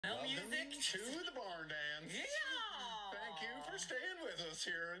to the barn dance. Yeah! Thank you for staying with us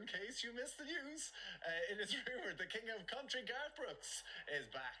here in case you missed the news. It is rumoured the King of Country, Garth Brooks, is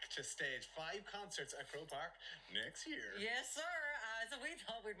back to stage 5 concerts at Croke Park next year. Yes, sir. So we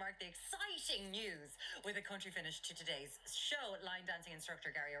thought we'd mark the exciting news with a country finish to today's show. Line dancing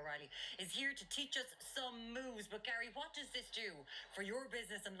instructor Gary O'Reilly is here to teach us some moves. But Gary, what does this do for your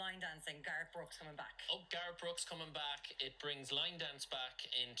business and line dancing? Garth Brooks coming back. Oh, Garth Brooks coming back. It brings line dance back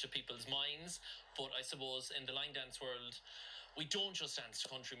into people's minds. But I suppose in the line dance world, we don't just dance to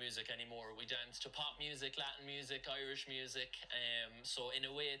country music anymore. We dance to pop music, Latin music, Irish music. So in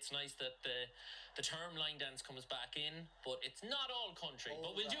a way, it's nice that the term line dance comes back in, but it's not all country.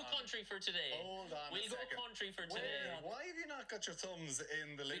 But we'll do country for today. Hold on We'll go country for today. Why have you not got your thumbs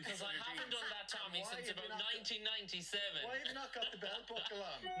in the link? Because I haven't done that, Tommy, since about 1997. Why have you not got the belt buckle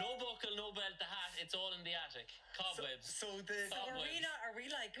on? No buckle, no belt, the hat. It's all in the attic. Cobwebs. So are we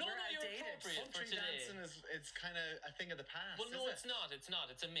like, no, we're you're outdated? appropriate for country today. dancing is kind of a thing of the past. Well, no, it's not. It's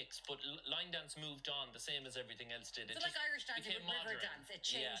not. It's a mix. But line dance moved on the same as everything else did. It's like Irish dancing with river dance. It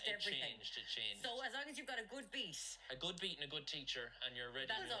changed everything. It changed. So as long as you've got a good beat. A good beat and a good teacher, and you're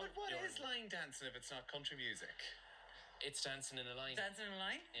ready. That's all. But what is line dancing if it's not country music? It's dancing in a line. Dancing in a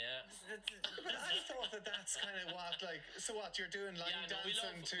line? Yeah. But I thought that's kind of what, like, so what, you're doing line dancing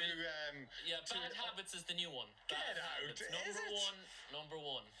Bad Habits is the new one. Get Bad out. Habits. Number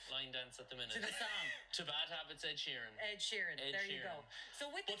one, line dance at the minute. To the song. To Bad Habits, Ed Sheeran. There you go. So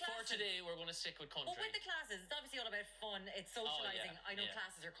with the classes, for today, we're going to stick with country. But with the classes, it's obviously all about fun. It's socialising. I know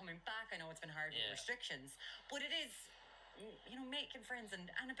classes are coming back. I know it's been hard with restrictions. But it is, making friends and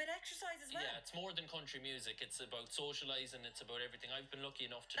a bit of exercise as well. Yeah, it's more than country music. It's about socialising. It's about everything. I've been lucky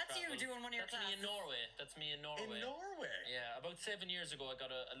enough to travel. That's you doing one of your classes. That's me in Norway. In Norway? Yeah, about 7 years ago, I got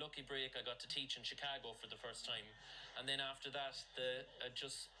a lucky break. I got to teach in Chicago for the first time. And then after that,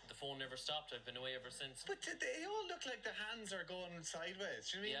 the phone never stopped. I've been away ever since. But they all look like the hands are going sideways.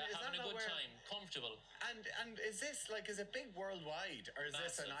 Do you mean? Yeah, having a good time. Comfortable. And is this, like, is it big worldwide? Or is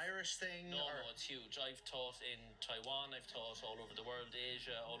this an Irish thing? No, it's huge. I've taught in Taiwan. I've taught all over the world,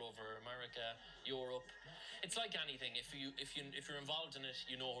 Asia, all over America, Europe. It's like anything. If you're involved in it,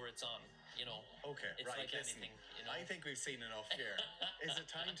 you know where it's on. Okay, it's right. like Listen, anything. I think we've seen enough here. Is it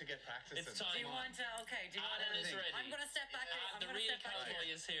time to get practicing? It's time. Do you want to? Okay. Do you want Alan is ready. I'm going to step back here. The real cowboy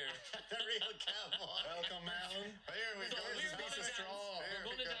is here. The real cowboy. Welcome, Alan. Here we go. We're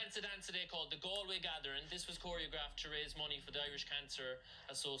going to dance a dance today called the Galway Gathering. This was choreographed to raise money for the Irish Cancer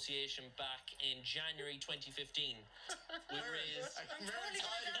Association back in January 2015. We raised. I'm totally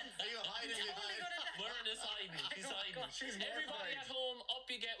going to dance. Are you hiding behind? Muireann is hiding. She's hiding. She's Everybody at home, up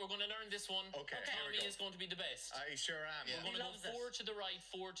you get. We're going to learn this one. Okay. Tommy is going to be the best. I sure am. We're going to go 4 to the right,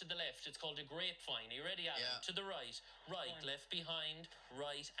 4 to the left. It's called a grapevine. Are you ready, Alan? Yeah. To the right, left behind,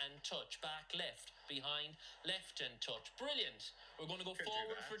 right and touch. Back, left, behind, left and touch. Brilliant. We're going to go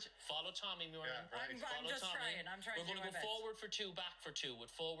forward for... Follow Tommy, Muireann. Yeah, right. I'm just trying. I'm trying to do my best. We're going to go forward for 2, back for 2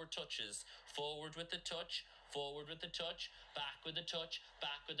 with forward touches. Forward with the touch. Forward with the touch, back with the touch,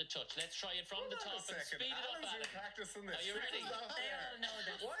 back with the touch. Let's try it from the top and speed it up, Alan. Practicing this. Are you ready? They all know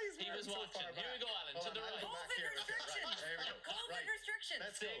this. Why is he was so watching. Far back? Here we go, Alan. To the right. COVID restrictions. There we go. COVID restrictions.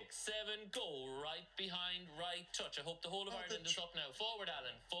 Let's go. 6, 7, go. Right behind, right touch. I hope the whole of Ireland is up now. Forward,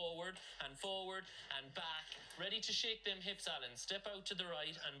 Alan. Forward and back. Ready to shake them hips, Alan. Step out to the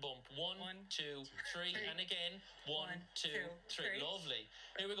right and bump. 1, 2, 3, and again. 1, 2, 3. Lovely.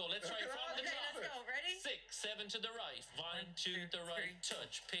 Here we go. Let's try it from the top. Let's go. Ready? 6, 7 to the right. Vine to the right,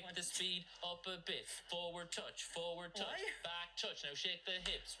 touch. Pick the speed up a bit. Forward touch, back touch. Now shake the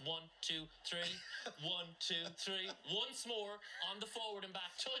hips. 1, 2, 3. 1, 2, 3. Once more on the forward and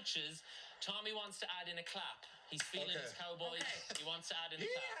back touches. Tommy wants to add in a clap. He's feeling his cowboy. He wants to add in a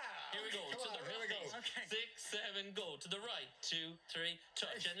clap. Here we go. Here we go. 6, 7, go. To the right. 2, 3,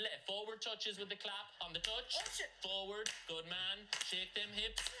 touch and left. Forward touches with the clap on the touch. Forward. Good man. Shake them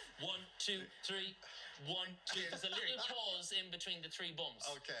hips. 1, 2, 3. 1, 2. There's a little pause in between the 3 bumps.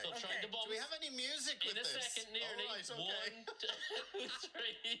 Okay. So try the bumps. Do we have any music with this? In a second, nearly. All right, okay. 1,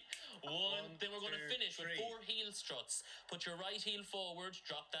 2, 3. 1. Then we're going to finish with 4 heel struts. Put your right heel forward.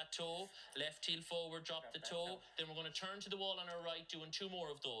 Drop that toe. Left heel forward. Drop the toe. Then we're going to turn to the wall on our right, doing 2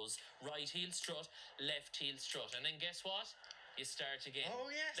 more of those. Right heel strut. Left heel strut. And then guess what? You start again. Oh,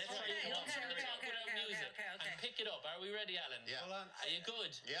 yes. Let's try it once from the top without music. And pick it up. Are we ready, Alan? Yeah. Hold on. Are you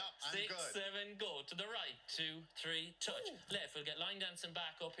good? Yeah, I'm 6, good. 7, go. To the right. 2, 3, touch. Left. We'll get line dancing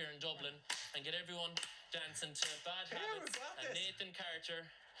back up here in Dublin and get everyone dancing to Bad Habits and Nathan Carter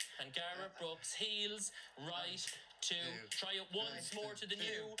and Garth Brooks. Heels, right, 2. Try it once more to the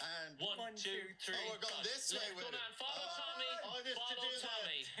new. And 1, 2, 3. Oh, we're going this way Let's with go, it. man. Follow Tommy. Oh, this to Follow do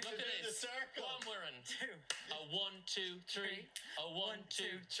Tommy. the, Look to at do the this. circle. Go on, Muireann. 2. A 1, 2, 3. A 1,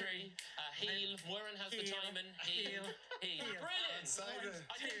 2, 3. A heel. Muireann has the Heel. timing. Heel. Heel. Brilliant. Side of-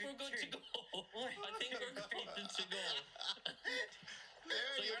 I think we're good to go. I think we're good to go. There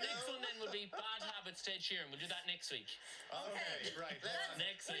So you your go. next one then will be Bad Habits, Ted Sheeran. We'll do that next week. Okay, right.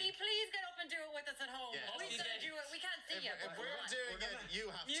 Next Will you week. please get up and do it with us at home? Yeah. We've got to do it. We can't see you. If but we're come on. doing it, you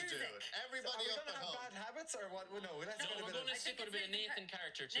have to do Music. it. So Everybody are we up going to at have home. bad habits or what? No, let's No, get a we're bit going of... to stick with a bit of Nathan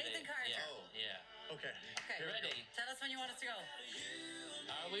Carter today. Nathan Carter. Yeah. Oh. Yeah. Okay. Okay. You ready? Tell us when you want us to go.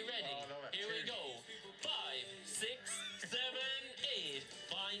 Are we ready? Oh, love it. Here we Cheers. go. 5, 6, 7, 8.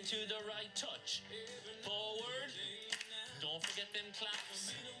 Bind to the right touch. Forward. Don't forget them claps.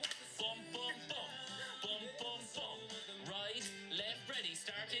 Bump, bump, bump. Bump, bump, bump. Right, left, ready.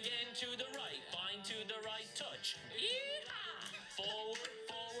 Start again to the right. Bind to the right touch. Yeehaw! Forward,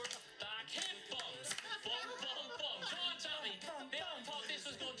 forward. Back, hip bumps. Bump, bump, bump. Come on, Tommy. They all thought this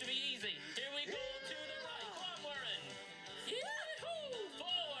was going to be easy. Here we go to the right. Come on, Muireann. Yahoo!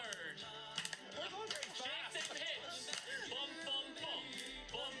 Forward. We're going very Shake fast. them hips. Bump, bump, bump.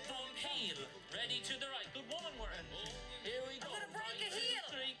 Bump, bump, heel. Ready to the right. Good woman, Muireann. Here we go. gonna break a 1, 2, heel.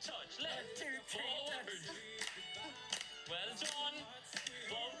 3, touch. Left. 1, 2, 3, Forward. Well done.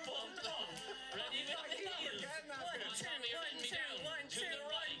 Bump, bump, bump. Ready with the heel. Again, that Come bit. on, Tommy, you're letting me down. To the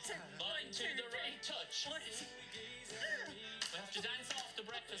right. Bind to the right touch. We have to dance off the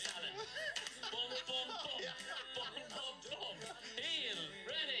breakfast, Alan. Bump, bump, bump. Bump, bump, bump. Heel.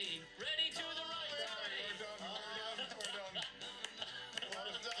 Ready. Ready to the right. Tommy. We're done. Well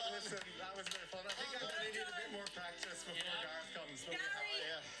done. Listen, that was a bit of fun. I think I'm going to need a bit more practice before Yeah. Garth comes. But Gary,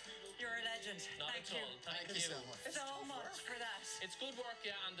 Yeah. you're a legend. Not Thank at you all. Thank Thank you so much. so much for that. It's good work,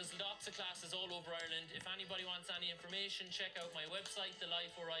 yeah, and there's lots of classes all over Ireland. If anybody wants any information, check out my website,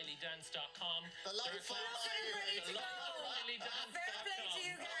 thelifeoreillydance.com. The Life Start class- Getting ready to go. thelifeoreillydance.com. Fair play to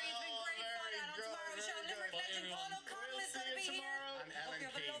you, Gary. It's been great very fun. And on good, tomorrow's show, very Limerick good. legend Bye, Paul everyone. O'Connell is see going to you be here. tomorrow. And Hope Ellen you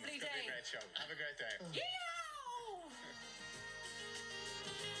have a Keane. lovely It's going to be day. a great show. Have a great day. Yeah.